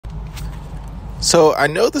So I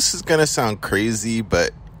know this is going to sound crazy, but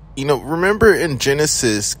remember in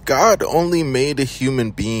Genesis, God only made a human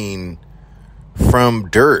being from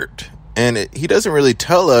dirt. And he doesn't really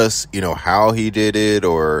tell us, how he did it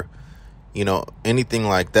or, anything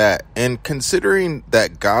like that. And considering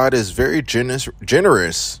that God is very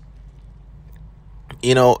generous,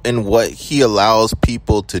 in what he allows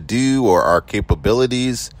people to do or our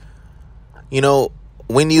capabilities,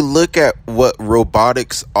 when you look at what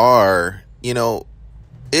robotics are,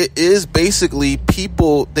 it is basically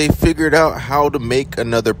people, they figured out how to make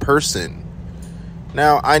another person.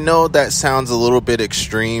 Now, I know that sounds a little bit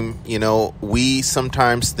extreme. We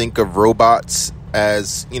sometimes think of robots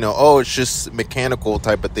as, it's just mechanical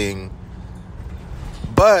type of thing.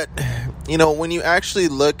 But, when you actually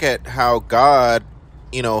look at how God,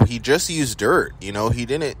 he just used dirt,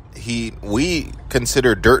 we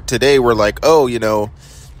consider dirt today. We're like,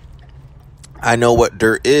 I know what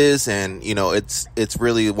dirt is, and it's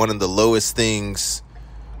really one of the lowest things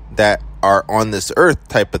that are on this earth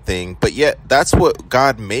type of thing, but yet that's what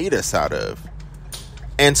God made us out of.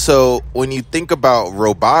 And so when you think about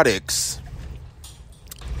robotics,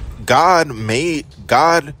 God made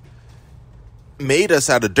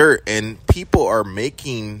us out of dirt, and people are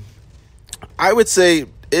making, I would say,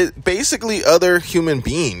 it basically other human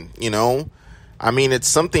being. It's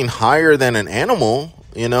something higher than an animal.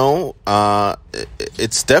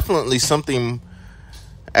 It's definitely something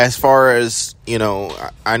as far as,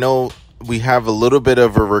 I know we have a little bit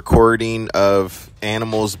of a recording of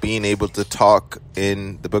animals being able to talk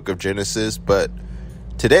in the book of Genesis, but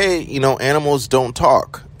today, animals don't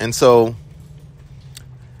talk. And so,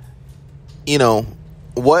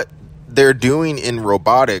 what they're doing in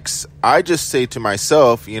robotics, I just say to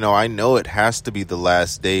myself, I know it has to be the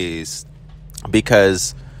last days,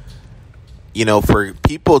 because for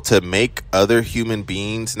people to make other human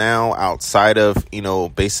beings now outside of,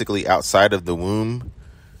 basically outside of the womb,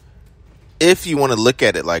 if you want to look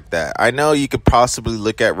at it like that, I know you could possibly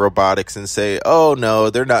look at robotics and say, oh, no,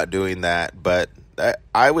 they're not doing that. But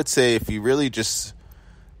I would say if you really just,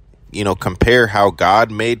 compare how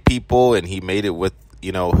God made people and he made it with,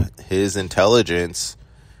 his intelligence,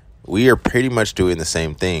 we are pretty much doing the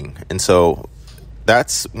same thing. And so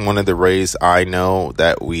that's one of the ways I know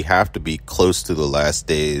that we have to be close to the last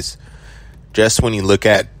days. Just when you look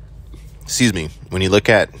at,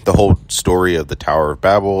 the whole story of the Tower of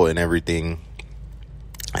Babel and everything,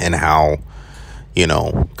 and how,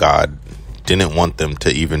 God didn't want them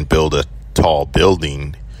to even build a tall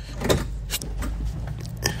building.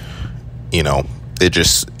 It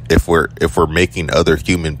just, if we're making other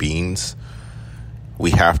human beings,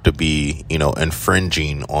 we have to be,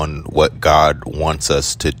 infringing on what God wants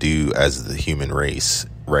us to do as the human race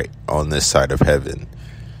right on this side of heaven.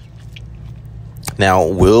 Now,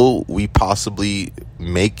 will we possibly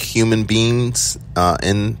make human beings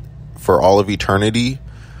for all of eternity?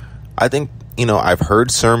 I think, I've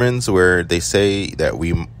heard sermons where they say that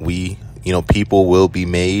we people will be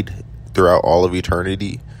made throughout all of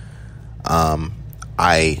eternity.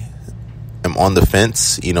 I am on the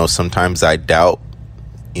fence. Sometimes I doubt,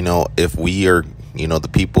 if we are, the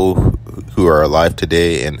people who are alive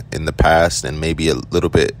today and in the past, and maybe a little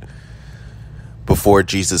bit before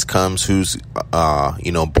Jesus comes, who's,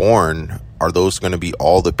 born, are those going to be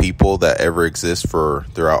all the people that ever exist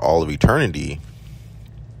throughout all of eternity?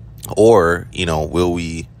 Or, will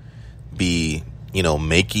we be,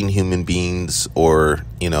 making human beings, or,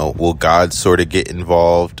 will God sort of get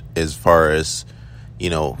involved as far as,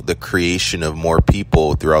 the creation of more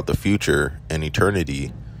people throughout the future and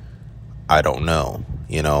eternity? I don't know.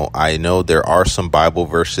 I know there are some Bible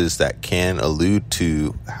verses that can allude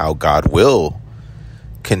to how God will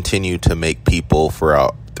continue to make people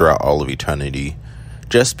throughout all of eternity.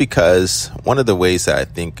 Just because one of the ways that I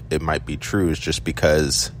think it might be true is just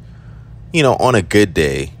because, on a good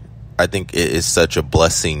day, I think it is such a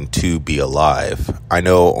blessing to be alive. I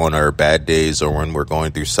know on our bad days or when we're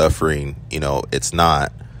going through suffering, it's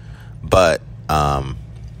not. But I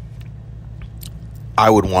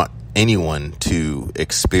would want anyone to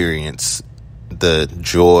experience the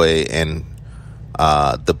joy and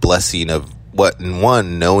the blessing of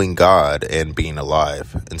knowing God and being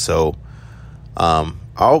alive. And so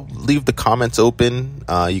I'll leave the comments open.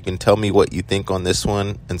 You can tell me what you think on this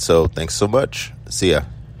one. And so thanks so much. See ya.